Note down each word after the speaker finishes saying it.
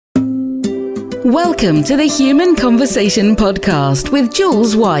Welcome to the Human Conversation podcast with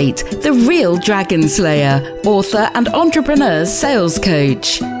Jules White, the real dragon slayer, author and entrepreneur sales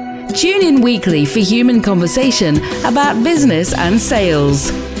coach. Tune in weekly for human conversation about business and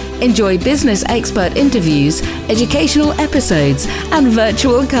sales. Enjoy business expert interviews, educational episodes, and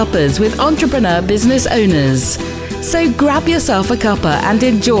virtual cuppas with entrepreneur business owners. So grab yourself a cuppa and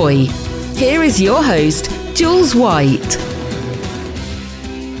enjoy. Here is your host, Jules White.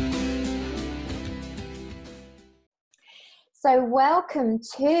 So welcome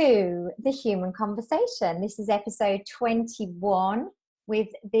to the Human Conversation. This is episode 21 with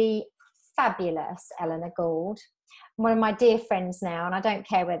the fabulous Eleanor Goold, one of my dear friends now, and I don't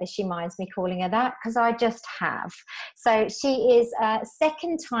care whether she minds me calling her that because I just have. So she is a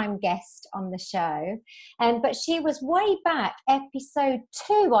second-time guest on the show, but she was way back, episode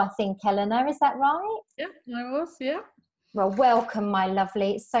 2, I think, Eleanor. Is that right? Yeah, I was, yeah. Well, welcome, my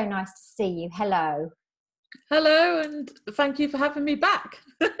lovely. It's so nice to see you. Hello. Hello, and thank you for having me back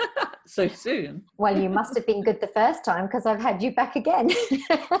so soon. Well, you must have been good the first time because I've had you back again.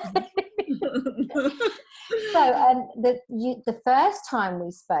 So the first time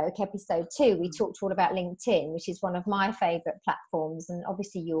we spoke, episode 2, we talked all about LinkedIn, which is one of my favourite platforms, and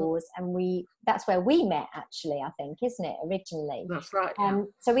obviously yours. And that's where we met, actually, I think, isn't it, originally? That's right. Yeah.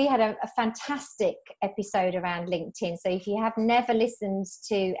 So we had a fantastic episode around LinkedIn. So if you have never listened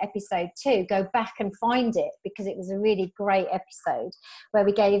to episode 2, go back and find it, because it was a really great episode where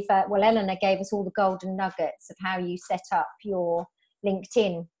we gave, Eleanor gave us all the golden nuggets of how you set up your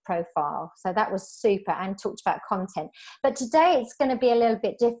LinkedIn profile. So that was super, and talked about content. But today it's going to be a little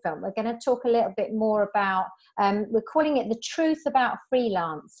bit different. We're going to talk a little bit more about, we're calling it the truth about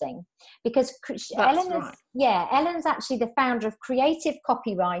freelancing, because Ellen's actually the founder of Kreativ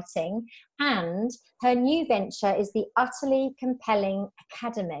Copywriting, and her new venture is the Utterly Compelling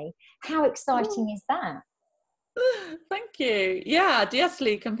Academy. How exciting is that? Thank you. Yeah, the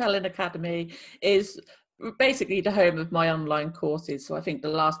Utterly Compelling Academy is basically the home of my online courses. So I think the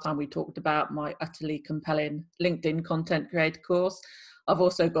last time we talked about my Utterly Compelling LinkedIn Content Creator course. I've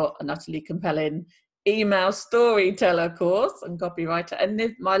also got an Utterly Compelling Email Storyteller course and copywriter. And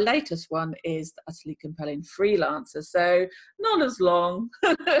my latest one is the Utterly Compelling Freelancer. So not as long.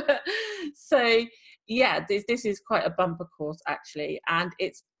 So yeah, this is quite a bumper course, actually. And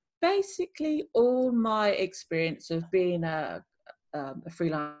it's basically all my experience of being a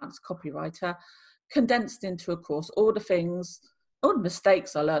freelance copywriter condensed into a course, all the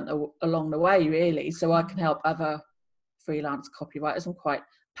mistakes I learned along the way, really, so I can help other freelance copywriters. I'm quite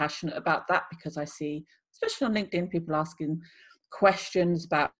passionate about that because I see, especially on LinkedIn, people asking questions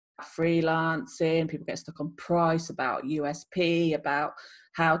about freelancing, people get stuck on price, about USP, about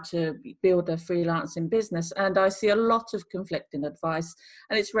how to build a freelancing business, and I see a lot of conflicting advice,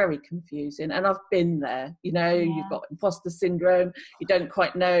 and it's very confusing. And I've been there, You've got imposter syndrome, you don't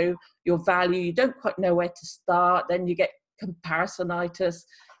quite know your value, you don't quite know where to start, then you get comparisonitis.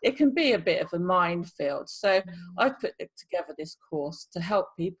 It can be a bit of a minefield. So I've put together this course to help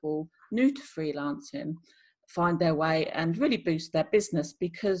people new to freelancing find their way and really boost their business,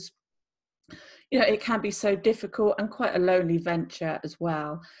 because it can be so difficult and quite a lonely venture as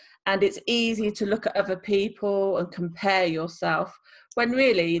well. And it's easy to look at other people and compare yourself when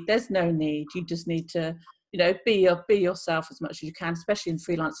really there's no need. You just need to, be yourself as much as you can, especially in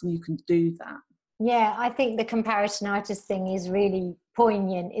freelancing. You can do that. Yeah, I think the comparisonitis thing is really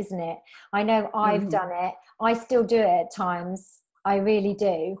poignant, isn't it? I know I've done it. I still do it at times. I really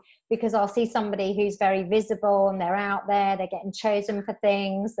do, because I'll see somebody who's very visible and they're out there, they're getting chosen for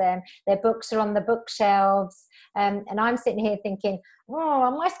things, and their books are on the bookshelves. And I'm sitting here thinking,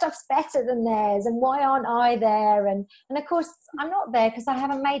 oh, my stuff's better than theirs, and why aren't I there? And of course, I'm not there because I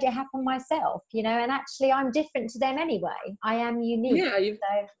haven't made it happen myself, and actually I'm different to them anyway. I am unique. Yeah,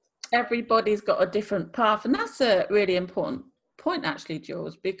 everybody's got a different path, and that's a really important point, actually,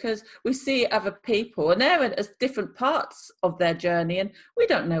 Jules, because we see other people and they're at different parts of their journey, and we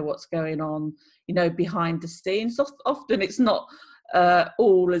don't know what's going on, behind the scenes. Often it's not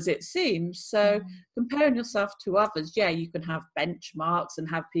all as it seems. So comparing yourself to others, you can have benchmarks and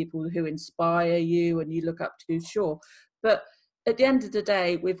have people who inspire you and you look up to, sure, but at the end of the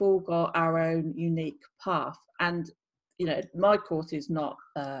day, we've all got our own unique path. And my course is not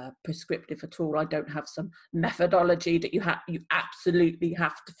prescriptive at all. I don't have some methodology that you absolutely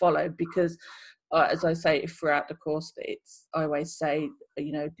have to follow, because as I say throughout the course, I always say,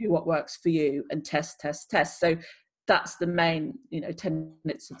 do what works for you and test. So that's the main,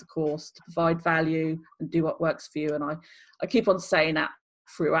 tenets of the course, to provide value and do what works for you. And I keep on saying that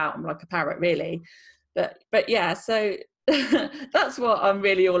throughout. I'm like a parrot, really. But yeah, so that's what I'm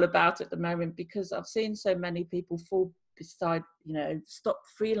really all about at the moment, because I've seen so many people fall beside, stop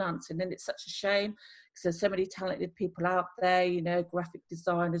freelancing, and it's such a shame because there's so many talented people out there, graphic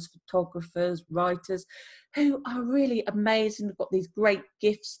designers, photographers, writers, who are really amazing. They've got these great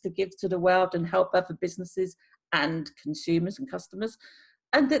gifts to give to the world and help other businesses and consumers and customers,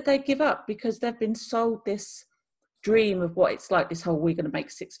 and that they give up because they've been sold this dream of what it's like, this whole, we're going to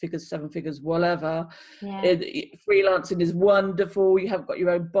make 6 figures, 7 figures, whatever. Yeah. Freelancing is wonderful, you haven't got your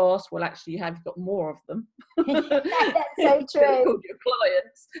own boss. Well, actually, you've got more of them. That's so true. Called your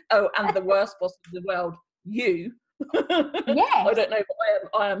clients. Oh, and the worst boss in the world, you. Yes. I don't know,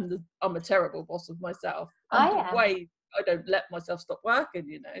 but I'm a terrible boss of myself. I don't let myself stop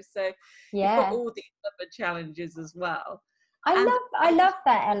working, so you've got all these other challenges as well. I love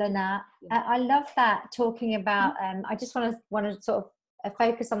that, Eleanor. I love that, talking about, I just want to sort of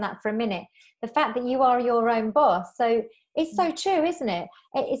focus on that for a minute. The fact that you are your own boss. So it's so true, isn't it?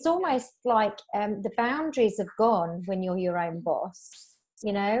 It's almost like the boundaries have gone when you're your own boss,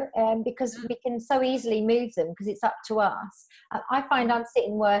 because we can so easily move them because it's up to us. I find I'm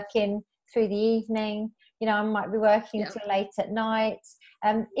sitting working through the evening, I might be working till late at night.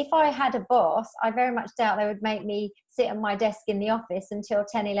 If I had a boss, I very much doubt they would make me sit at my desk in the office until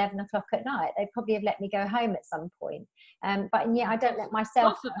 10, 11 o'clock at night. They'd probably have let me go home at some point. But yet I don't let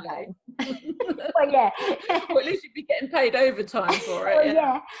myself go home. Well, yeah. Well, at least you'd be getting paid overtime for it. Well,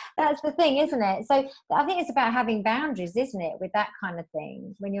 yeah, that's the thing, isn't it? So I think it's about having boundaries, isn't it, with that kind of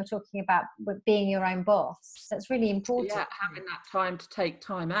thing, when you're talking about being your own boss. That's really important. Yeah, having that time to take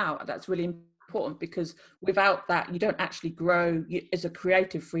time out, that's really important, because without that, you don't actually grow. As a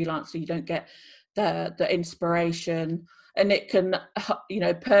creative freelancer, you don't get the inspiration, and it can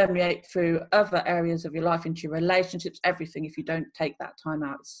permeate through other areas of your life, into your relationships, everything. If you don't take that time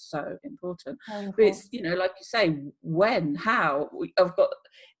out, it's so important. But it's like you say,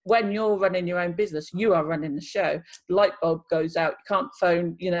 when you're running your own business, you are running the show. The light bulb goes out, you can't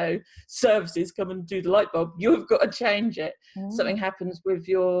phone services, come and do the light bulb. You've got to change it. Something happens with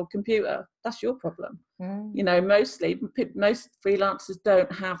your computer, that's your problem. Most freelancers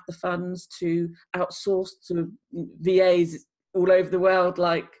don't have the funds to outsource to VAs all over the world,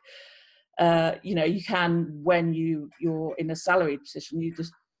 like you can when you're in a salaried position. You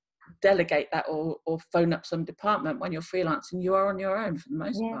just delegate that or phone up some department. When you're freelancing, you are on your own for the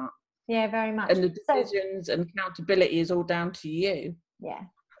most part. Yeah, very much. And the decisions and accountability is all down to you. Yeah,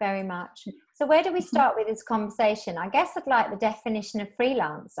 very much. So where do we start with this conversation? I guess I'd like the definition of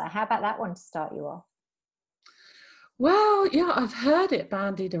freelancer. How about that one to start you off? Well, yeah, I've heard it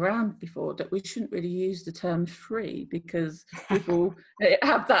bandied around before that we shouldn't really use the term free, because people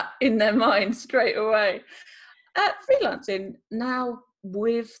have that in their mind straight away. Freelancing now,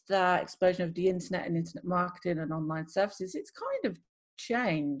 with the explosion of the internet and internet marketing and online services, it's kind of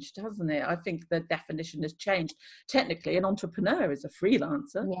changed, hasn't it? I think the definition has changed. Technically, an entrepreneur is a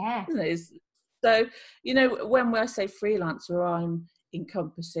freelancer. Yeah. Isn't it? So, when I say freelancer, I'm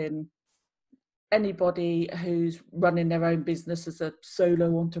encompassing anybody who's running their own business as a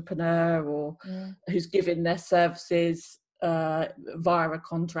solo entrepreneur, or who's giving their services via a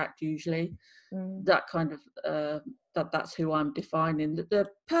contract, usually. That kind of that's who I'm defining. The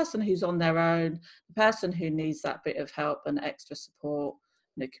person who's on their own, the person who needs that bit of help and extra support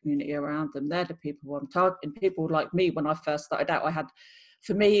in the community around them, they're the people who I'm targeting. People like me, when I first started out,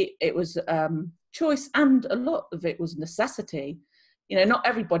 for me it was choice, and a lot of it was necessity. Not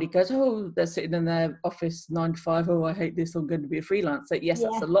everybody goes, oh, they're sitting in their office 9 to 5, oh, I hate this, I'm going to be a freelancer. Yes,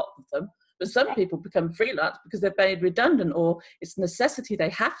 that's a lot of them. But some people become freelance because they're made redundant, or it's necessity, they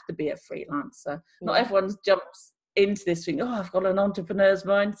have to be a freelancer. Not everyone jumps into this thing, oh, I've got an entrepreneur's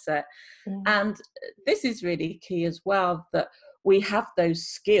mindset. And this is really key as well, that we have those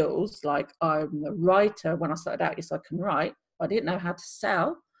skills. Like, I'm a writer. When I started out, yes, I can write. I didn't know how to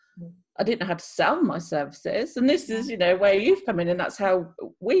sell. I didn't know how to sell my services. And this is, where you've come in, and that's how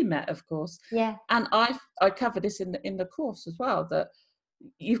we met, of course. Yeah. And I cover this in the course as well, that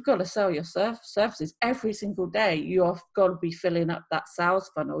you've got to sell your services every single day. You've got to be filling up that sales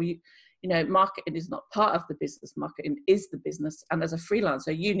funnel. Marketing is not part of the business. Marketing is the business. And as a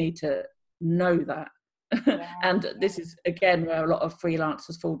freelancer, you need to know that. And this is, again, where a lot of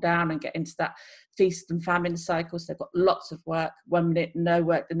freelancers fall down and get into that feast and famine cycles. They've got lots of work, 1 minute, no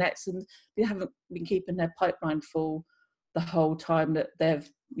work the next, and they haven't been keeping their pipeline full the whole time that they've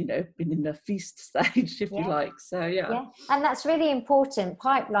been in the feast stage, if you like. So and that's really important.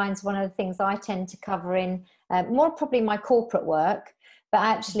 Pipeline's one of the things I tend to cover in more probably my corporate work, But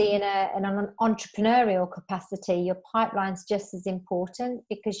actually in an entrepreneurial capacity, your pipeline's just as important,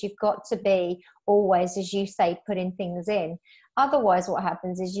 because you've got to be always, as you say, putting things in. Otherwise, what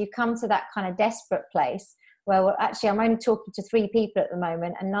happens is you come to that kind of desperate place where, well, actually, I'm only talking to 3 people at the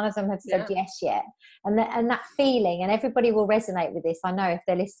moment and none of them have said yes yet. And that feeling, and everybody will resonate with this, I know, if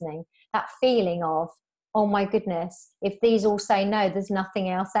they're listening, that feeling of, oh my goodness, if these all say no, there's nothing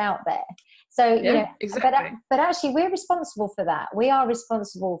else out there. So, you know, exactly. but actually we're responsible for that. We are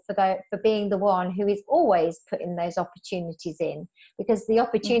responsible for being the one who is always putting those opportunities in, because the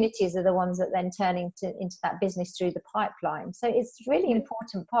opportunities are the ones that then turn into that business through the pipeline. So it's a really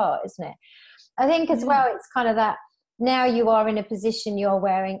important part, isn't it? I think as well, it's kind of that now you are in a position, you're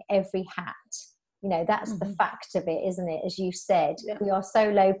wearing every hat. You know, that's the fact of it, isn't it? As you said, we are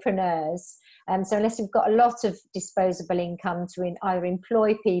solopreneurs. So unless you've got a lot of disposable income to either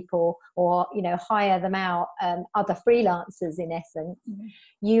employ people or, you know, hire them out, other freelancers in essence,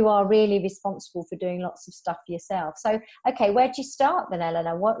 you are really responsible for doing lots of stuff yourself. So, okay, where do you start then,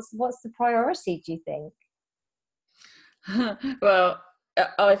 Eleanor? What's the priority, do you think? Well,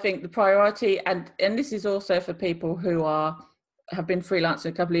 I think the priority, and this is also for people who have been freelancing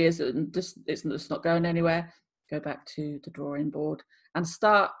a couple of years and it's just not going anywhere, go back to the drawing board and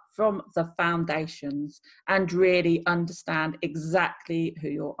start from the foundations and really understand exactly who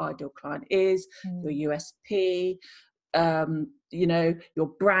your ideal client is, your USP, you know, your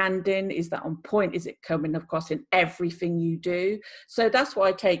branding, is that on point? Is it coming across in everything you do? So that's what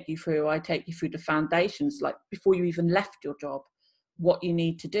I take you through. I take you through the foundations, like before you even left your job, what you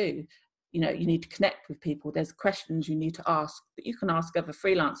need to do. You know, you need to connect with people. There's questions you need to ask that you can ask other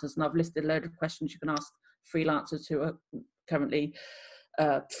freelancers. And I've listed a load of questions you can ask freelancers who are currently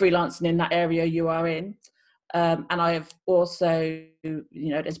freelancing in that area you are in. And I have also, you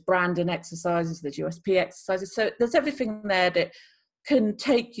know, there's branding exercises, there's USP exercises. So there's everything there that can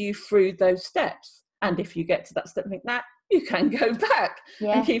take you through those steps. And if you get to that step like that, you can go back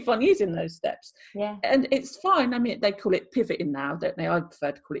and keep on using those steps. And it's fine. I mean, they call it pivoting now, don't they? I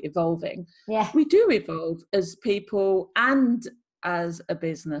prefer to call it evolving. We do evolve as people and as a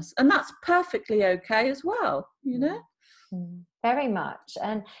business, and that's perfectly okay as well, you know. Very much.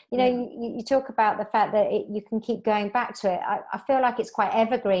 And you know, you talk about the fact that you can keep going back to it. I feel like it's quite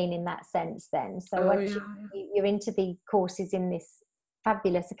evergreen in that sense then. So once you're into the courses in this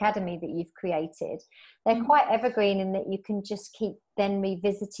fabulous academy that you've created, they're quite evergreen in that you can just keep then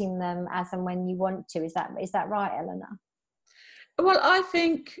revisiting them as and when you want to. Is that right, Eleanor? Well, I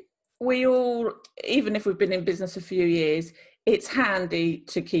think we all, even if we've been in business a few years, it's handy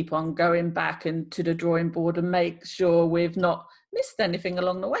to keep on going back and to the drawing board and make sure we've not missed anything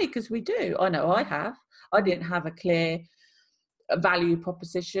along the way, because we do. I know I have. I didn't have a clear value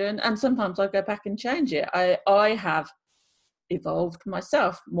proposition, and sometimes I go back and change it. I have evolved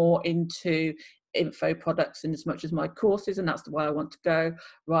myself more into info products in as much as my courses, and that's the way I want to go,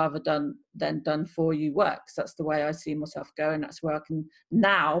 rather than done for you work. So that's the way I see myself going. That's where I can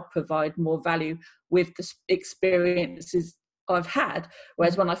now provide more value with the experiences I've had,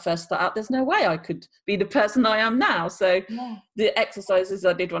 whereas when I first started out, there's no way I could be the person I am now. So the exercises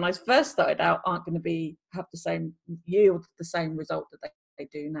I did when I first started out aren't going to have the same yield, the same result that they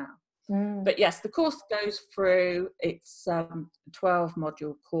do now. But yes, the course goes through, it's a 12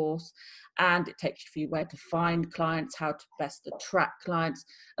 module course, and it takes you through where to find clients, how to best attract clients.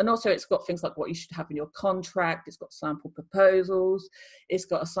 And also it's got things like what you should have in your contract. It's got sample proposals. It's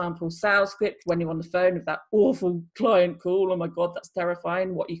got a sample sales script when you're on the phone with that awful client call. Oh my God, that's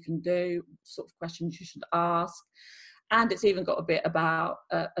terrifying. What you can do, sort of questions you should ask. And it's even got a bit about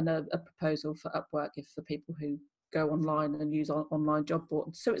a proposal for Upwork for people who go online and use online job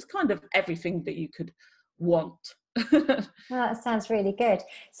boards. So it's kind of everything that you could want. Well, that sounds really good.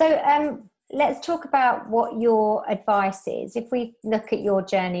 So let's talk about what your advice is. If we look at your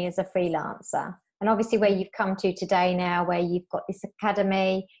journey as a freelancer, and obviously where you've come to today now, where you've got this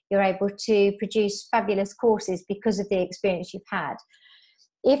academy, you're able to produce fabulous courses because of the experience you've had.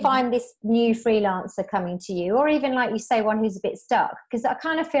 If I'm this new freelancer coming to you, or even like you say, one who's a bit stuck, because I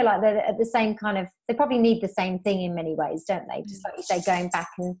kind of feel like they're at the same kind of, they probably need the same thing in many ways, don't they? Just like you say, going back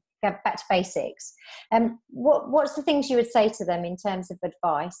to basics. What's the things you would say to them in terms of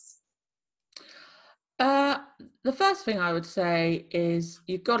advice? The first thing I would say is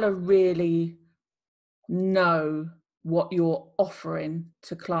you've got to really know what you're offering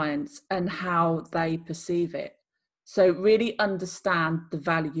to clients and how they perceive it. So really understand the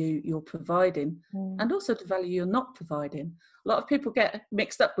value you're providing and also the value you're not providing. A lot of people get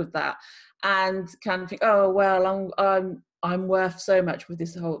mixed up with that and can think, oh, well, I'm worth so much with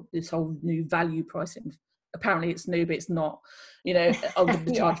this whole new value pricing apparently it's new, but it's not, I'm going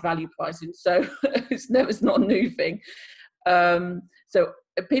to charge value pricing. So it's not a new thing. So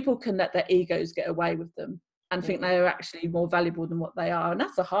people can let their egos get away with them and think they are actually more valuable than what they are. And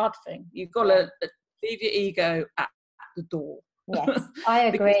that's a hard thing. You've got to leave your ego at the door. Yes, I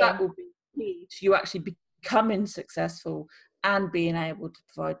agree. Because that will be key to you actually becoming successful and being able to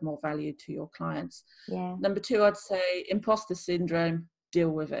provide more value to your clients. Yeah. Number 2, I'd say imposter syndrome, deal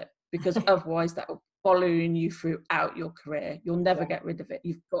with it, because otherwise that will be following you throughout your career. You'll never get rid of it.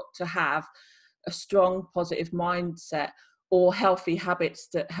 You've got to have a strong, positive mindset or healthy habits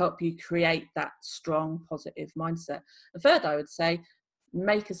that help you create that strong, positive mindset. And third, I would say,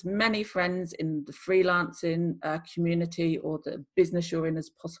 make as many friends in the freelancing community or the business you're in as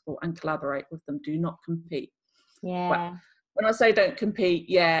possible and collaborate with them. Do not compete. Yeah. Well, when I say don't compete,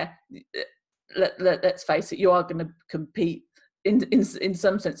 let's face it, you are going to compete in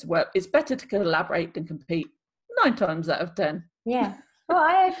some sense of work. It's better to collaborate than compete 9 times out of 10. Yeah. Well,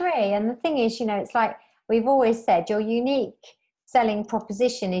 I agree. And the thing is, it's like we've always said, your unique selling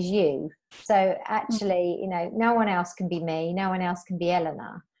proposition is you. So actually, no one else can be me. No one else can be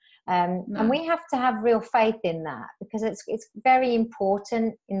Eleanor. And we have to have real faith in that, because it's very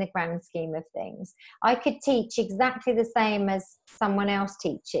important in the grand scheme of things. I could teach exactly the same as someone else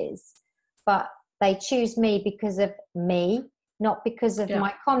teaches, but they choose me because of me, not because of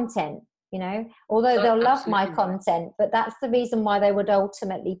my content, although they'll love my content, but that's the reason why they would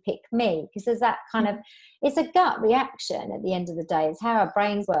ultimately pick me, because there's that kind of, it's a gut reaction at the end of the day. It's how our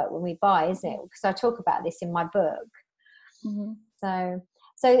brains work when we buy, isn't it? Because I talk about this in my book. So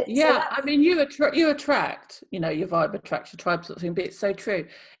I mean, you attract, your vibe attracts your tribe sort of thing, but it's so true.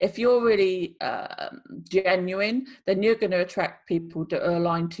 If you're really genuine, then you're going to attract people that are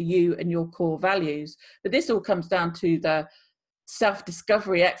aligned to you and your core values. But this all comes down to the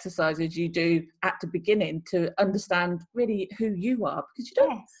self-discovery exercises you do at the beginning to understand really who you are, because you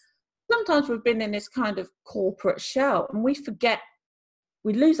don't, sometimes we've been in this kind of corporate shell and we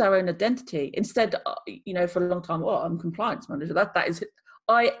lose our own identity. Instead, for a long time, I'm compliance manager. That is it.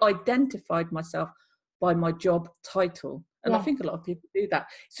 I identified myself by my job title. And I think a lot of people do that.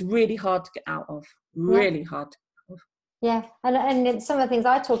 It's really hard to get out of. Really hard to get out of. Yeah. And some of the things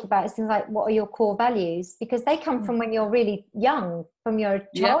I talk about is things like, what are your core values? Because they come from when you're really young, from your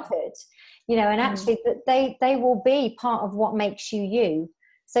childhood, and actually they will be part of what makes you you.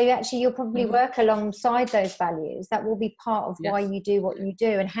 So you'll probably work alongside those values. That will be part of why you do what you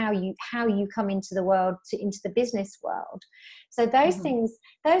do and how you come into the world, into the business world. So those things,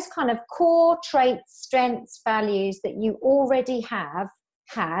 those kind of core traits, strengths, values that you already have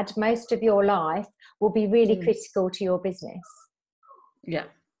had most of your life will be really critical to your business. Yeah,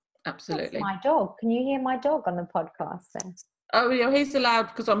 absolutely. That's my dog. Can you hear my dog on the podcast then? Oh yeah, he's allowed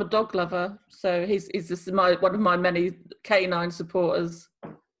because I'm a dog lover. So he's just one of my many canine supporters.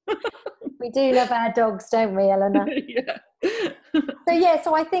 We do love our dogs, don't we, Eleanor?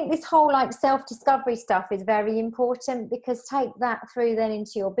 So I think this whole self-discovery stuff is very important, because take that through then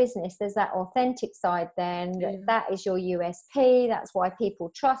into your business. There's that authentic side then. That is your USP. That's why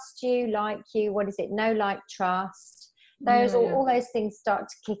people trust you, like you. What is it? Know, like, trust. All those things start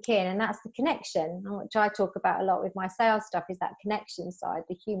to kick in, and that's the connection, which I talk about a lot with my sales stuff, is that connection side,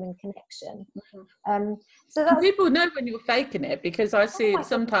 the human connection. So that's, people know when you're faking it, because I see it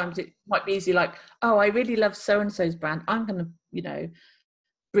sometimes. It might be easy, like, oh, I really love so and so's brand, I'm going to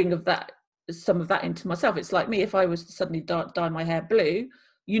bring some of that into myself. It's like me, if I was to suddenly dye my hair blue,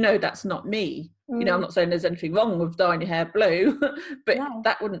 that's not me. I'm not saying there's anything wrong with dyeing your hair blue, but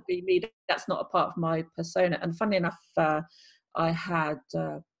that wouldn't be me. That's not a part of my persona. And funny enough, I had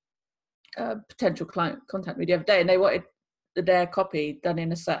a potential client contact me the other day, and they wanted their copy done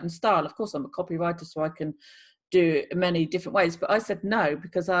in a certain style. Of course, I'm a copywriter, so I can do it many different ways. But I said no,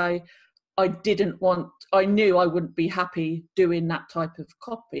 because I knew I wouldn't be happy doing that type of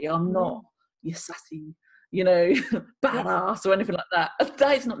copy. I'm not your sassy, badass or anything like that.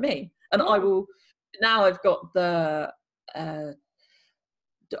 That is not me. And I will, now I've got the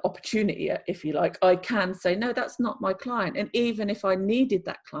opportunity, if you like, I can say, no, that's not my client. And even if I needed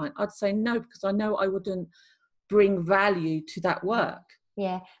that client, I'd say no, because I know I wouldn't bring value to that work.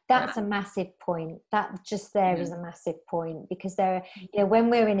 Yeah, that's a massive point. That just there is a massive point, because when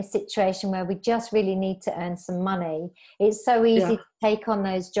we're in a situation where we just really need to earn some money, it's so easy to take on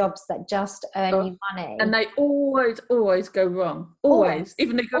those jobs that just earn you money. And they always go wrong. Always.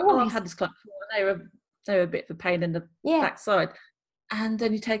 Even they go, I've had this client before, they were a bit of a pain in the backside. And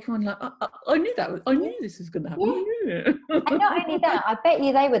then you take them on like, I knew I knew this was going to happen. Yeah. I knew it. And not only that, I bet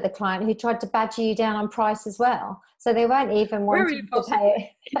you they were the client who tried to badger you down on price as well. So they weren't even wanting to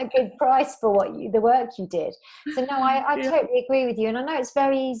pay a good price for the work you did. So no, I totally agree with you. And I know it's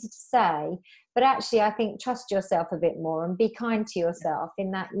very easy to say, but actually I think trust yourself a bit more and be kind to yourself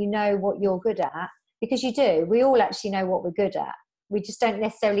in that you know what you're good at, because you do. We all actually know what we're good at. We just don't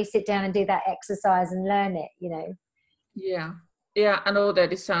necessarily sit down and do that exercise and learn it, you know. Yeah, and although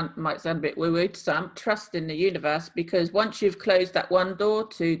this might sound a bit woo-woo to some, trust in the universe, because once you've closed that one door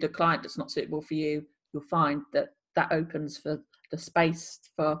to the client that's not suitable for you, you'll find that opens for the space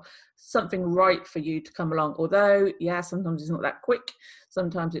for something right for you to come along. Although, yeah, sometimes it's not that quick.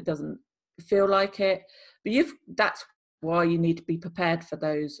 Sometimes it doesn't feel like it. But that's why you need to be prepared for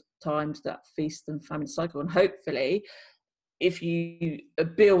those times, that feast and famine cycle. And hopefully, if you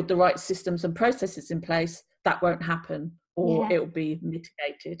build the right systems and processes in place, that won't happen. Or it'll be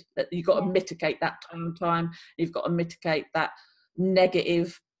mitigated. That you've got to mitigate that time. You've got to mitigate that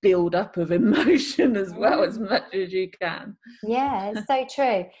negative build up of emotion as well, as much as you can. Yeah, it's so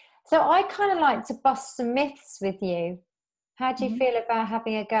true. So I kind of like to bust some myths with you. How do you feel about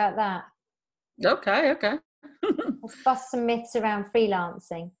having a go at that? Okay. Let's bust some myths around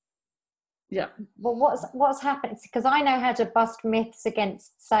freelancing. Yeah. Well, what's happened? Because I know how to bust myths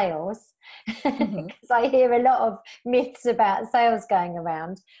against sales. Because I hear a lot of myths about sales going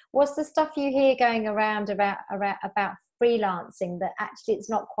around. What's the stuff you hear going around about freelancing that actually it's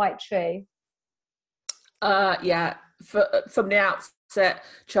not quite true? From the outset,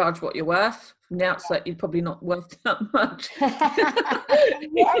 charge what you're worth. From the outset, you're probably not worth that much.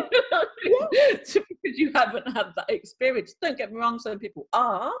 Because you haven't had that experience. Don't get me wrong, some people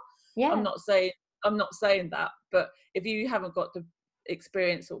are. I'm not saying that, but if you haven't got the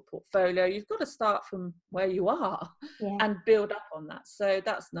experience or portfolio, you've got to start from where you are and build up on that. So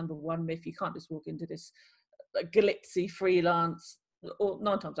that's number one myth. You can't just walk into this glitzy freelance, or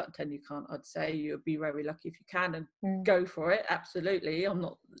 9 times out of 10 you can't. I'd say you'll be very lucky if you can, and go for it. Absolutely, I'm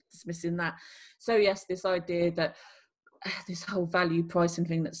not dismissing that. So yes, this idea that this whole value pricing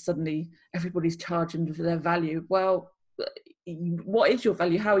thing, that suddenly everybody's charging for their value. Well, what is your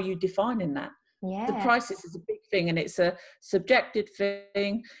value? How are you defining that? The prices is a big thing, and it's a subjective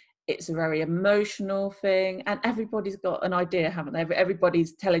thing. It's a very emotional thing, and everybody's got an idea, haven't they?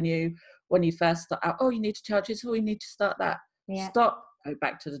 Everybody's telling you when you first start out, oh, you need to charge this, or you need to start that. Stop, go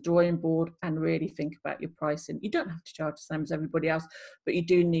back to the drawing board and really think about your pricing. You don't have to charge the same as everybody else, but you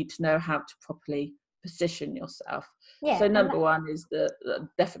do need to know how to properly position yourself. So number one is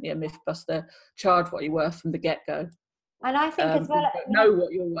definitely a myth buster: charge what you're worth from the get-go. And I think as well, know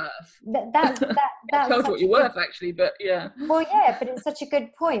what you're worth. That's charge what you're worth, actually, but yeah. Well, yeah, but it's such a good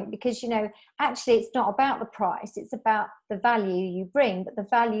point, because actually it's not about the price; it's about the value you bring. But the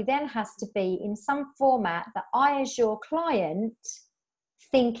value then has to be in some format that I, as your client,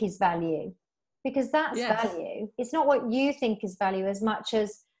 think is value, because that's value. It's not what you think is value as much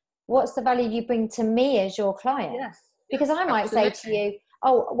as what's the value you bring to me as your client. Because I might say to you,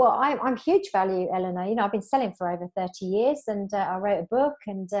 oh, well, I'm huge value, Eleanor. I've been selling for over 30 years, and I wrote a book,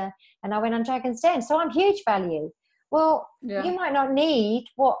 and I went on Dragon's Den, so I'm huge value. Well, you might not need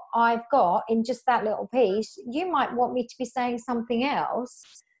what I've got in just that little piece. You might want me to be saying something else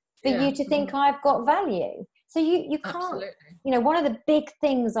for you to think I've got value. So you can't, absolutely. One of the big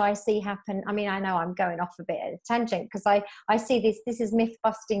things I see happen, I mean, I know I'm going off a bit of a tangent, because I see this is myth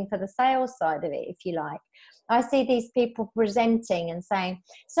busting for the sales side of it, if you like. I see these people presenting and saying,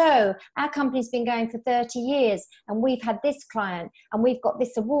 so our company's been going for 30 years and we've had this client and we've got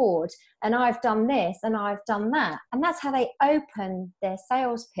this award and I've done this and I've done that. And that's how they open their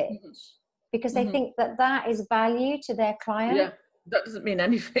sales pitch, because they think that is value to their client. Yeah, that doesn't mean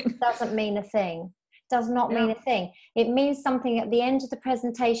anything. Doesn't mean a thing. Does not mean a thing. It means something at the end of the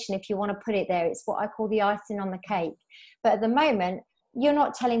presentation, if you want to put it there. It's what I call the icing on the cake. But at the moment, you're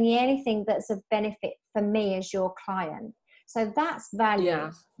not telling me anything that's of benefit for me as your client. So that's value.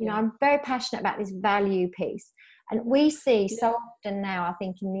 I'm very passionate about this value piece. And we see so often now, I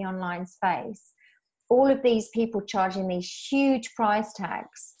think, in the online space, all of these people charging these huge price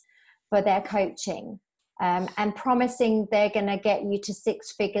tags for their coaching, and promising they're going to get you to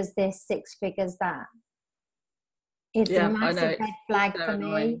 6 figures this, 6 figures that. It's a massive red flag for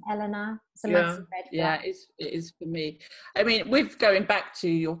me, Eleanor. It's a massive red flag. Yeah, it is for me. I mean, with going back to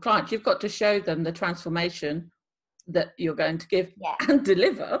your clients, you've got to show them the transformation that you're going to give and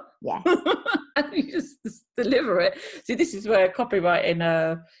deliver. Yes. And you just deliver it. See, this is where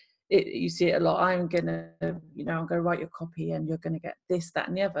copywriting, you see it a lot. I'm going to write your copy and you're going to get this, that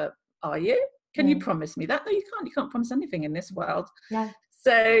and the other. Are you? Can you promise me that? No, you can't promise anything in this world. No.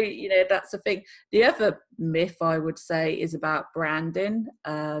 So, that's the thing. The other myth I would say is about branding.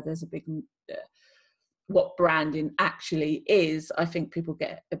 There's a big, what branding actually is. I think people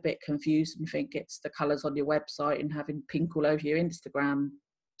get a bit confused and think it's the colours on your website and having pink all over your Instagram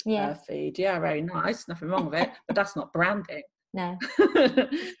feed. Yeah, very nice. Nothing wrong with it, but that's not branding. No.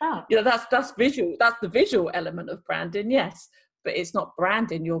 That's visual. That's the visual element of branding, yes. But it's not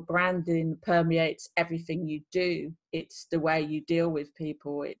branding. Your branding permeates everything you do. It's the way you deal with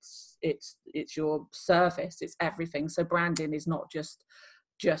people. It's your service. It's everything. So branding is not just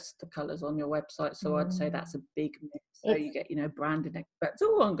the colours on your website. So I'd say that's a big myth. So you get, branding experts.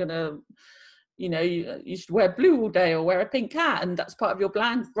 Oh, I'm gonna, you should wear blue all day or wear a pink hat, and that's part of your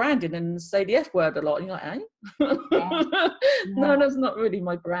branding, and say the F word a lot. And you're like, eh? No, that's not really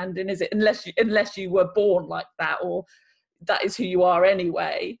my branding, is it? Unless you were born like that, or that is who you are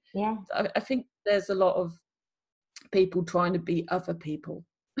anyway. Yeah. I think there's a lot of people trying to be other people.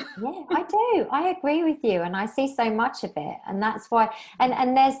 Yeah, I do. I agree with you, and I see so much of it, and that's why.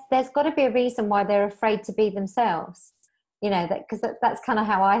 And there's got to be a reason why they're afraid to be themselves. That because that's kind of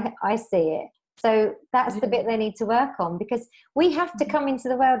how I see it. So that's the bit they need to work on, because we have to come into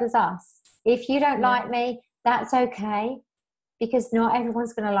the world as us. If you don't like me, that's okay, because not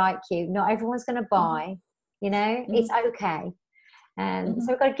everyone's going to like you. Not everyone's going to buy. It's okay. And so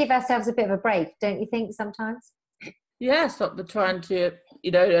we've got to give ourselves a bit of a break, don't you think, sometimes? Yeah, stop the trying to,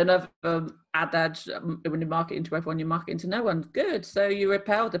 another adage, when you're marketing to everyone, you're marketing to no one. Good. So you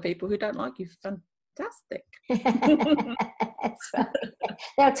repel the people who don't like you. Fantastic. That's right.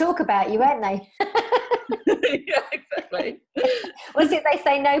 They'll talk about you, won't they? Yeah, exactly. Was it they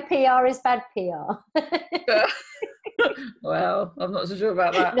say no PR is bad PR? Well, I'm not so sure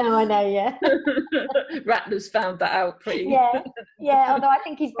about that. No, I know, yeah. Ratner's found that out pretty. Yeah. Although I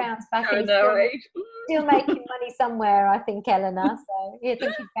think he's bounced back and he's still making money somewhere. I think, Eleanor. So I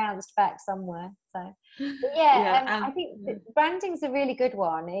think he's bounced back somewhere. So, but I think branding's a really good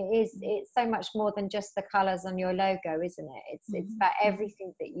one. It's so much more than just the colours on your logo, isn't it? It's about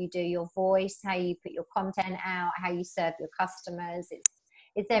everything that you do. Your voice, how you put your content out, how you serve your customers.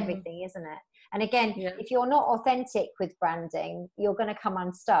 It's everything, isn't it? And again, if you're not authentic with branding, you're going to come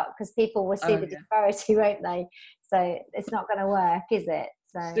unstuck, because people will see the disparity, won't they? So it's not going to work, is it?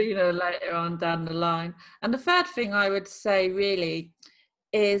 So later on down the line. And the third thing I would say really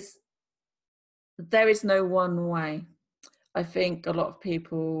is there is no one way. I think a lot of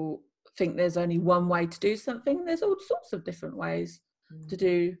people think there's only one way to do something. There's all sorts of different ways to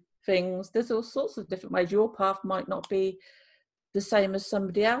do things. There's all sorts of different ways. Your path might not be the same as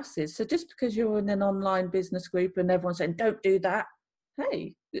somebody else's. So just because you're in an online business group and everyone's saying don't do that,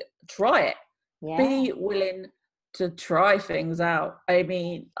 hey, try it. Be willing to try things out. I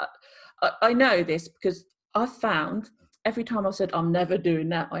mean, I know this because I've found every time I've said I'm never doing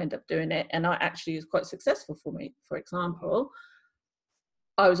that, I end up doing it, and I actually is quite successful for me. For example,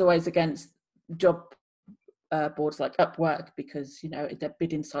 I was always against job boards like Upwork, because their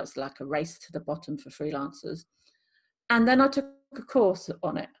bidding sites are like a race to the bottom for freelancers. And then I took a course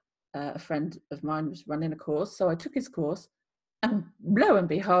on it. A friend of mine was running a course, so I took his course, and lo and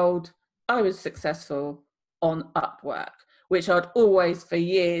behold, I was successful on Upwork, which I'd always for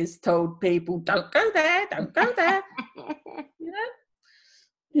years told people, don't go there.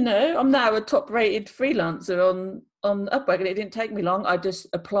 I'm now a top rated freelancer on Upwork, and it didn't take me long. I just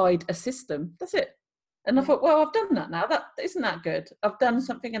applied a system. That's it. And I thought, well, I've done that now. That isn't that good. I've done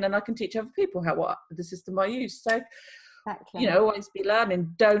something, and then I can teach other people what the system I use. So, always be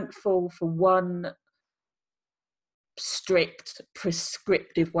learning. Don't fall for one strict,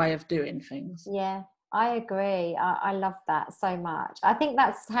 prescriptive way of doing things. Yeah, I agree. I love that so much. I think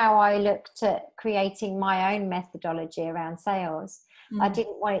that's how I looked at creating my own methodology around sales. I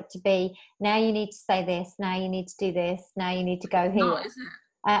didn't want it to be, now you need to say this, now you need to do this, now you need to go here. No, isn't it?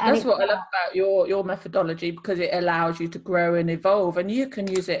 That's what I love about your methodology, because it allows you to grow and evolve, and you can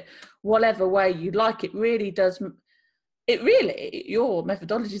use it whatever way you like. It really does. Your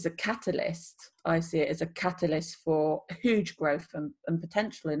methodology is a catalyst. I see it as a catalyst for huge growth and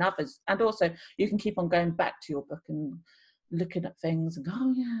potential in others. And also you can keep on going back to your book and looking at things and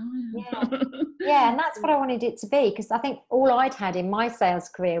go, yeah. And that's what I wanted it to be, because I think all I'd had in my sales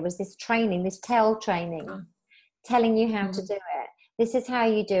career was this training, this training, telling you how to do it. This is how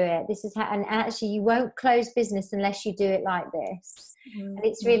you do it. This is how, and actually you won't close business unless you do it like this. And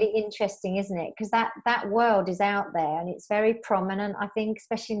it's really interesting, isn't it? Because that world is out there, and it's very prominent, I think,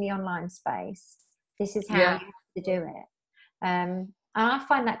 especially in the online space. This is how you have to do it. And I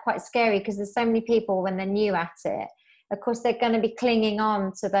find that quite scary, because there's so many people when they're new at it, of course they're going to be clinging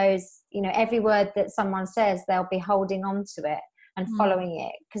on to those, every word that someone says, they'll be holding on to it and following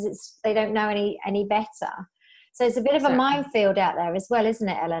it because they don't know any better. So it's a bit of a minefield out there as well, isn't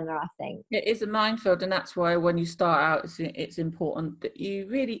it, Eleanor? I think it is a minefield, and that's why when you start out, it's important that you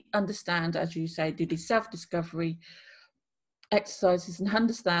really understand, as you say, do the self-discovery exercises and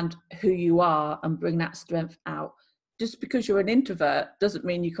understand who you are and bring that strength out. Just because you're an introvert doesn't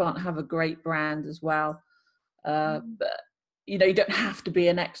mean you can't have a great brand as well. But you don't have to be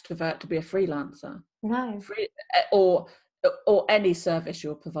an extrovert to be a freelancer. No. Or any service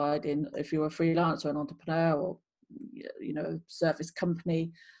you're providing. If you're a freelancer, an entrepreneur, or service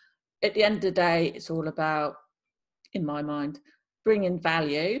company, at the end of the day, it's all about, in my mind, bringing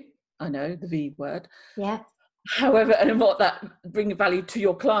value. I know the V word. Yeah. However, and what that bringing value to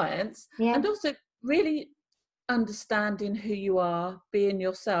your clients, yeah. and also really understanding who you are, being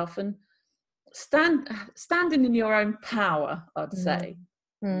yourself, and standing in your own power, I'd say.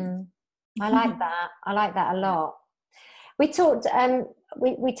 I like that. I like that a lot. We talked,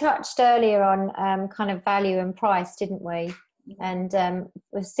 we touched earlier on kind of value and price, didn't we? And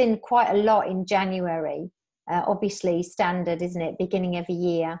we've seen quite a lot in January. Obviously, standard, isn't it? Beginning of a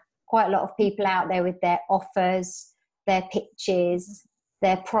year. Quite a lot of people out there with their offers, their pitches,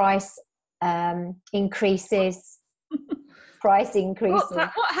 their price increases. Price increases.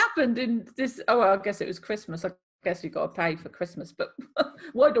 What happened in this? Oh, well, I guess it was Christmas. I guess you got to pay for Christmas, but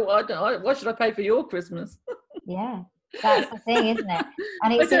why should I pay for your Christmas? Yeah. That's the thing, isn't it?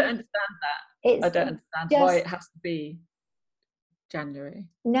 And I don't understand that. I don't understand why it has to be January.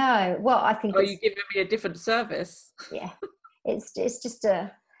 No, well, I think. Are you giving me a different service? Yeah, it's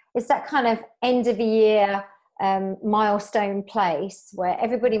that kind of end of the year milestone place where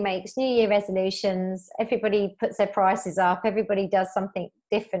everybody makes New Year resolutions, everybody puts their prices up, everybody does something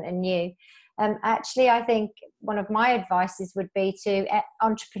different and new. Actually, I think one of my advices would be to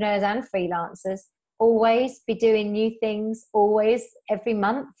entrepreneurs and freelancers. Always be doing new things, always, every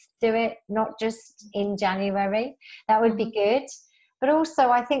month, do it, not just in January. That would be good. But also,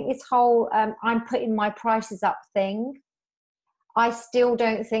 I think this whole I'm putting my prices up thing, I still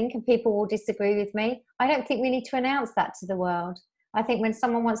don't think, and people will disagree with me, I don't think we need to announce that to the world. I think when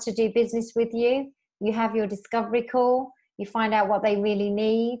someone wants to do business with you, you have your discovery call, you find out what they really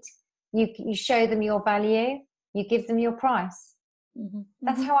need, you show them your value, you give them your price.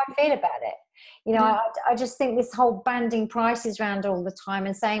 That's how I feel about it. I just think this whole banding prices around all the time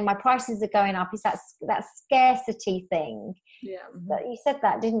and saying my prices are going up is that scarcity thing. Yeah. You said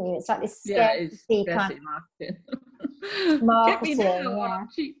that, didn't you? It's like this scarcity kind of marketing. Get me now, I'm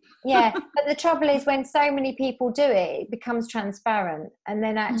cheap. Yeah, but the trouble is when so many people do it, it becomes transparent, and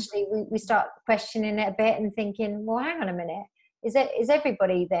then actually we start questioning it a bit and thinking, well, hang on a minute, is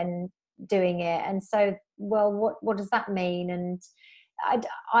everybody then doing it? And so, well, what does that mean? And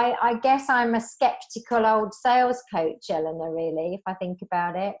I guess I'm a skeptical old sales coach, Eleanor, really, if I think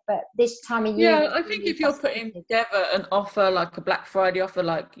about it. But this time of year... Yeah, I think if you're putting together an offer, like a Black Friday offer,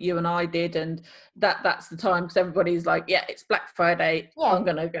 like you and I did, and that's the time, because everybody's like, yeah, it's Black Friday, I'm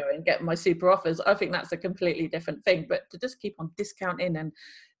going to go and get my super offers. I think that's a completely different thing. But to just keep on discounting and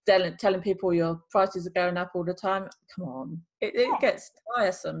telling people your prices are going up all the time, come on. It gets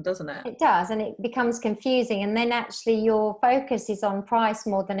tiresome, doesn't it? It does, and it becomes confusing, and then actually your focus is on price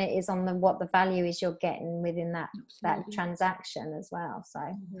more than it is on what the value is you're getting within that transaction as well. So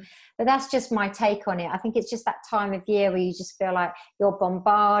but that's just my take on it. I think it's just that time of year where you just feel like you're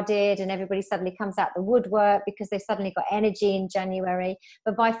bombarded and everybody suddenly comes out the woodwork because they've suddenly got energy in January,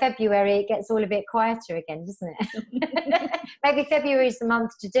 but by February it gets all a bit quieter again, doesn't it? Maybe February is the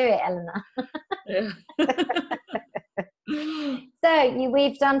month to do it, Eleanor. So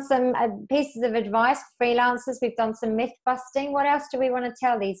we've done some pieces of advice for freelancers. We've done some myth busting. What else do we want to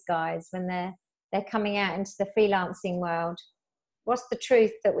tell these guys when they're coming out into the freelancing world? What's the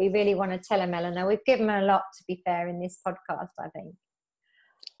truth that we really want to tell them, Eleanor? We've given them a lot, to be fair, in this podcast, I think.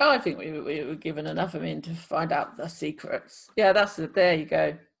 Oh, I think we were given enough of it to find out the secrets. Yeah, there you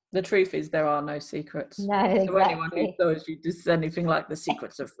go. The truth is there are no secrets. No, exactly. So anyone who knows you does anything like the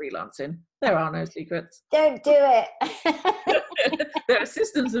secrets of freelancing, there are no secrets. Don't do it. There are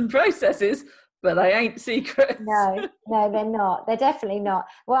systems and processes, but they ain't secrets. No, they're not. They're definitely not.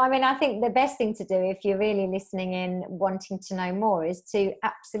 Well, I mean, I think the best thing to do if you're really listening in, wanting to know more, is to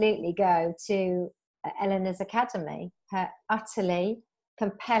absolutely go to Eleanor's Academy, her utterly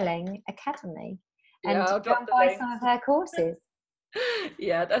compelling academy, and go and buy some of her courses.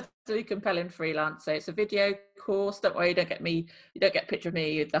 Yeah, that's really compelling freelancer. It's a video course. Don't worry, you don't get a picture of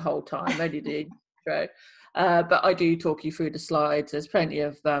me the whole time. Only the intro. But I do talk you through the slides. There's plenty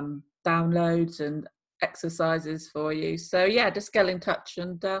of downloads and exercises for you. So yeah, just get in touch,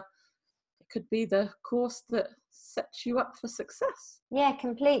 and it could be the course that sets you up for success. Yeah,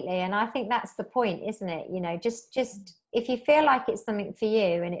 completely. And I think that's the point, isn't it? You know, just if you feel like it's something for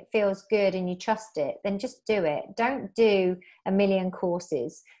you and it feels good and you trust it, then just do it. Don't do a million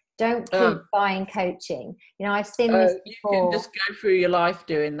courses. Don't keep buying coaching. You know, I've seen this before. You can just go through your life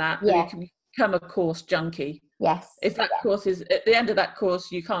doing that. Yeah. You can become a course junkie. Yes. If that course is at the end of that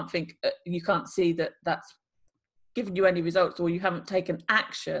course, you can't see that that's given you any results, or you haven't taken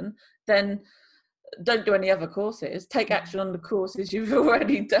action, then don't do any other courses. Take action on the courses you've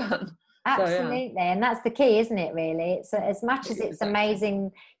already done. Absolutely. So, yeah. And that's the key, isn't it, really? It's as much as it's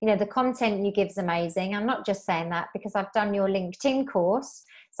amazing, you know, the content you give is amazing. I'm not just saying that because I've done your LinkedIn course,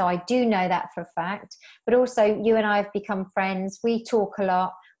 so I do know that for a fact. But also, you and I have become friends. We talk a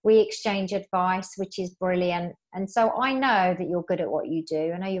lot. We exchange advice, which is brilliant. And so I know that you're good at what you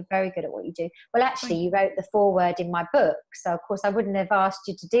do. I know you're very good at what you do. Well, actually, you wrote the foreword in my book. So, of course, I wouldn't have asked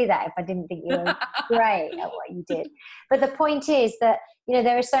you to do that if I didn't think you were great at what you did. But the point is that, you know,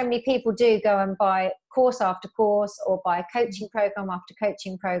 there are so many people do go and buy course after course or buy coaching program after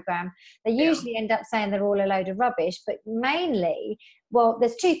coaching program. They usually end up saying they're all a load of rubbish. But mainly, well,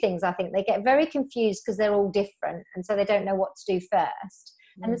 there's two things, I think. They get very confused because they're all different. And so they don't know what to do first.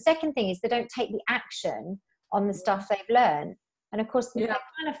 And the second thing is they don't take the action on the stuff they've learned. And of course, kind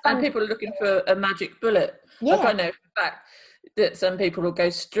of fun. And people are looking for a magic bullet. Yeah. Like I know for a fact that some people will go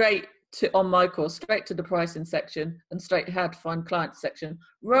straight to, on my course, straight to the pricing section and straight to how to find clients section,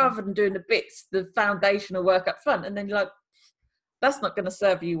 rather than doing the bits, the foundational work up front. And then you're like, that's not going to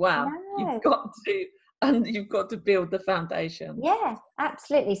serve you well. No. You've got to build the foundation. Yeah,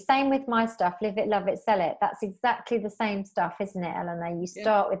 absolutely. Same with my stuff. Live it, love it, sell it. That's exactly the same stuff, isn't it, Eleanor? You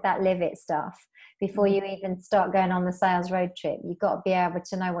start with that live it stuff before you even start going on the sales road trip. You've got to be able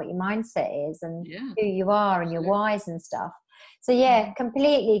to know what your mindset is and who you are and your whys and stuff. So yeah,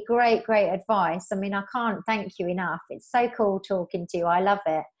 completely great advice. I mean, I can't thank you enough. It's so cool talking to you. I love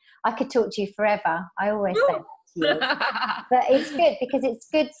it. I could talk to you forever. I always say that. But it's good because it's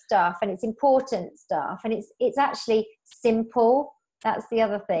good stuff and it's important stuff and it's actually simple. That's the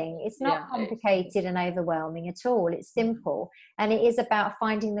other thing. It's not complicated and overwhelming at all. It's simple, and it is about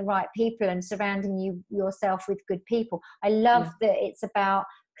finding the right people and surrounding yourself with good people. I love that it's about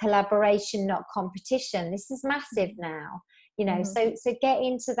collaboration, not competition. This is massive now, you know. So get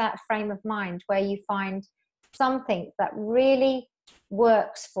into that frame of mind where you find something that really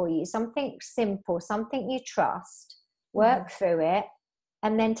works for you, something simple, something you trust, work through it,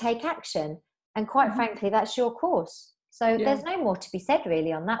 and then take action. And quite frankly, that's your course. So there's no more to be said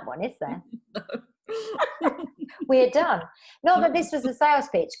really on that one, is there? We're done. Not that this was a sales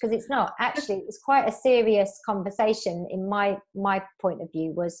pitch, because it's not. Actually, it's quite a serious conversation. In my point of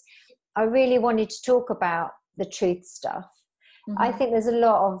view, was I really wanted to talk about the truth stuff. I think there's a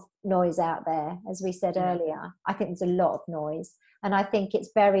lot of noise out there, as we said earlier. I think there's a lot of noise, and I think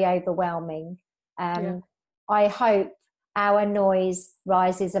it's very overwhelming. I hope our noise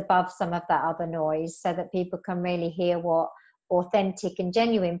rises above some of that other noise so that people can really hear what authentic and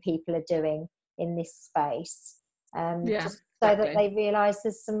genuine people are doing in this space. Just so that they realise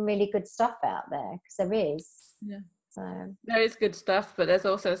there's some really good stuff out there, because there is. Yeah. So there is good stuff, but there's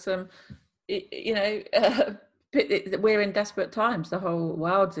also some, you know, we're in desperate times. The whole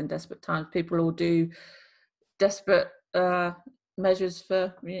world's in desperate times. People all do desperate measures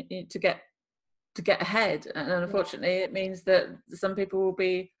to get ahead, and unfortunately it means that some people will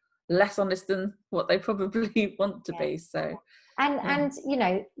be less honest than what they probably want to be. So and you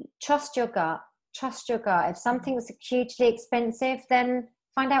know, trust your gut. If something's hugely expensive, then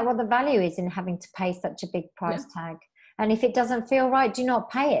find out what the value is in having to pay such a big price tag. And if it doesn't feel right, do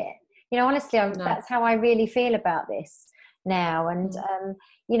not pay it. You know, honestly, that's how I really feel about this now. And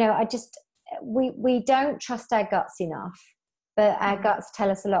you know, we don't trust our guts enough. But our guts tell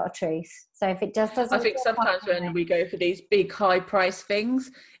us a lot of truth. So if it doesn't, I think sometimes when we go for these big high price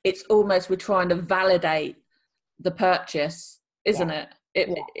things, it's almost we're trying to validate the purchase, isn't it?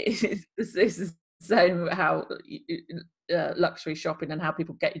 This is so how luxury shopping and how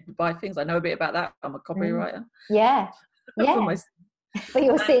people get you to buy things. I know a bit about that. I'm a copywriter. For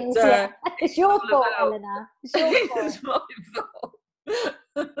your sins, it's your fault, Eleanor. It's your fault. It's my fault.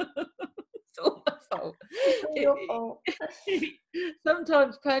 It's all my fault. Your fault.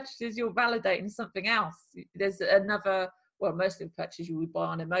 Sometimes purchases you're validating something else. There's another, well, most of the purchases you would buy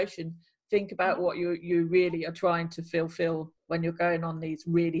on emotion. Think about what you really are trying to fulfill when you're going on these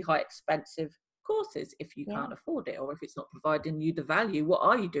really high expensive courses. If you can't afford it, or if it's not providing you the value, what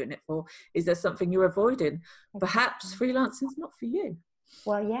are you doing it for? Is there something you're avoiding? Perhaps freelancing is not for you.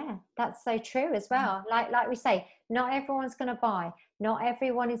 Well, yeah, that's so true as well. Like we say, not everyone's going to buy. Not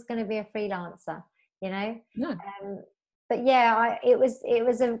everyone is going to be a freelancer, No. But yeah, it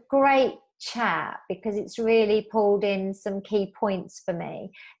was a great chat because it's really pulled in some key points for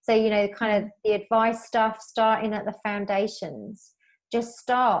me. So, kind of the advice stuff, starting at the foundations. Just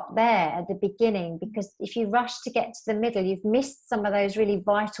start there at the beginning, because if you rush to get to the middle, you've missed some of those really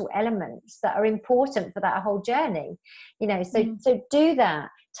vital elements that are important for that whole journey. So do that.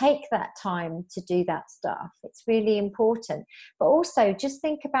 Take that time to do that stuff. It's really important. But also just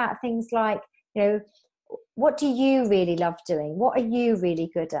think about things like, what do you really love doing? What are you really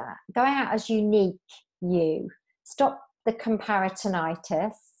good at? Go out as unique you. Stop the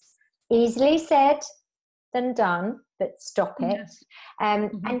comparisonitis. Easily said than done, but stop it. Yes.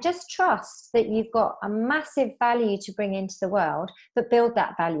 And just trust that you've got a massive value to bring into the world, but build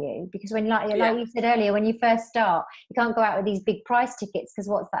that value. Because when, like you said earlier, when you first start, you can't go out with these big price tickets, because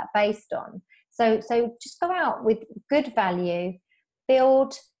what's that based on? So just go out with good value,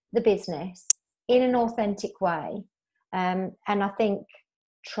 build the business in an authentic way. And I think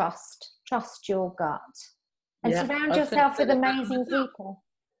trust your gut, and surround yourself with amazing people.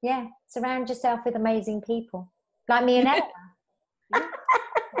 Yeah, surround yourself with amazing people like me and Eleanor.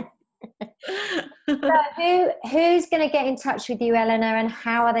 So who's going to get in touch with you, Eleanor, and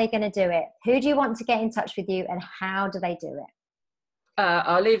how are they going to do it? Who do you want to get in touch with you, and how do they do it?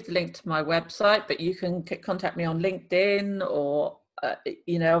 I'll leave the link to my website, but you can contact me on LinkedIn, or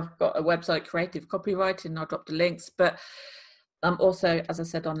I've got a website, Kreativ Copywriting. I'll drop the links, but I'm also, as I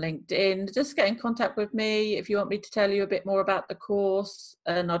said, on LinkedIn. Just get in contact with me if you want me to tell you a bit more about the course,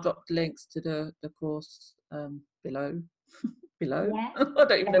 and I'll drop the links to the course below. Yeah. I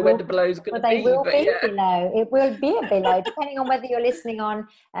don't even know where the below is going to be. They will be below. It will be a below, depending on whether you're listening on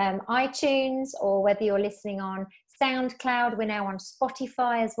iTunes or whether you're listening on SoundCloud. We're now on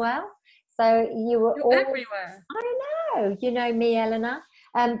Spotify as well. So you're all everywhere. I know. You know me, Eleanor.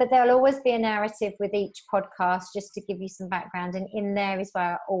 But there'll always be a narrative with each podcast, just to give you some background. And in there is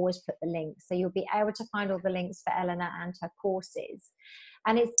where I always put the links. So you'll be able to find all the links for Eleanor and her courses.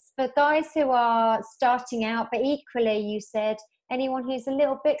 And it's for guys who are starting out, but equally, you said, anyone who's a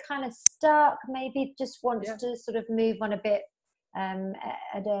little bit kind of stuck, maybe just wants to sort of move on a bit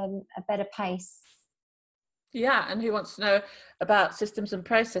at a better pace. Yeah, and who wants to know about systems and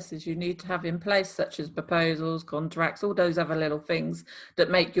processes you need to have in place, such as proposals, contracts, all those other little things that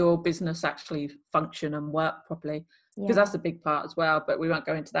make your business actually function and work properly. Because that's a big part as well, but we won't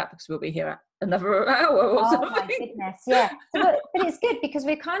go into that because we'll be here another hour or something. Oh my goodness, yeah. But it's good because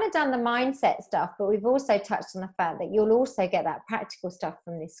we've kind of done the mindset stuff, but we've also touched on the fact that you'll also get that practical stuff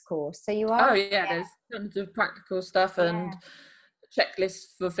from this course. So you are... there's tons of practical stuff and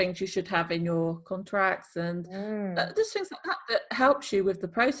checklists for things you should have in your contracts, and just things like that helps you with the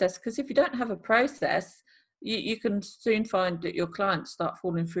process. Because if you don't have a process, you can soon find that your clients start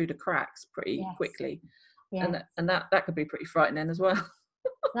falling through the cracks pretty quickly. Yes. And that could be pretty frightening as well.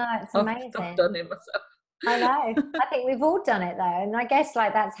 No, it's amazing. I've done it myself. I know. I think we've all done it though, and I guess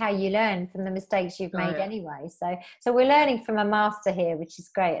that's how you learn from the mistakes you've made anyway. So we're learning from a master here, which is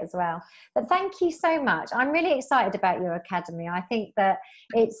great as well. But thank you so much. I'm really excited about your academy. I think that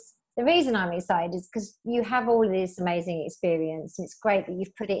it's the reason I'm excited is because you have all of this amazing experience, and it's great that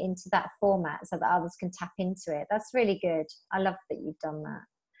you've put it into that format so that others can tap into it. That's really good. I love that you've done that.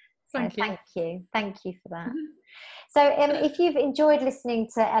 Thank you for that. So if you've enjoyed listening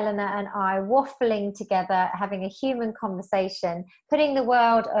to Eleanor and I waffling together, having a human conversation, putting the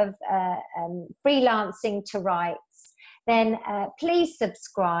world of freelancing to rights, then please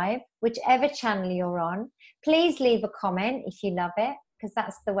subscribe, whichever channel you're on. Please leave a comment if you love it, because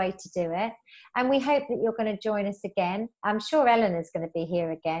that's the way to do it. And we hope that you're going to join us again. I'm sure Eleanor's going to be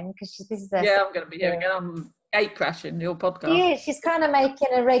here again, because this is her I'm going to be here again. I'm crashing your podcast. Yeah, she's kind of making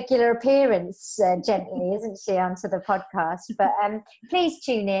a regular appearance gently, isn't she, onto the podcast? But please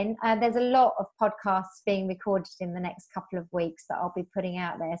tune in. There's a lot of podcasts being recorded in the next couple of weeks that I'll be putting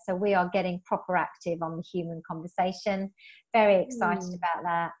out there. So we are getting proper active on the human conversation. Very excited about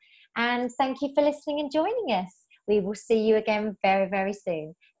that. And thank you for listening and joining us. We will see you again very, very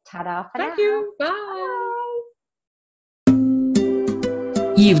soon. Ta-da for now. Thank you. Bye.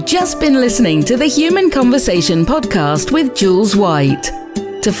 You've just been listening to the Human Conversation podcast with Jules White.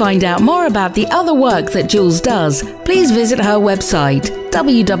 To find out more about the other work that Jules does, please visit her website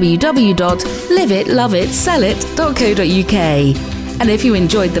www.liveitloveitsellit.co.uk. And if you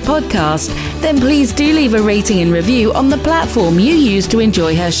enjoyed the podcast, then please do leave a rating and review on the platform you use to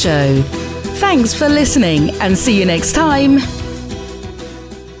enjoy her show. Thanks for listening, and see you next time.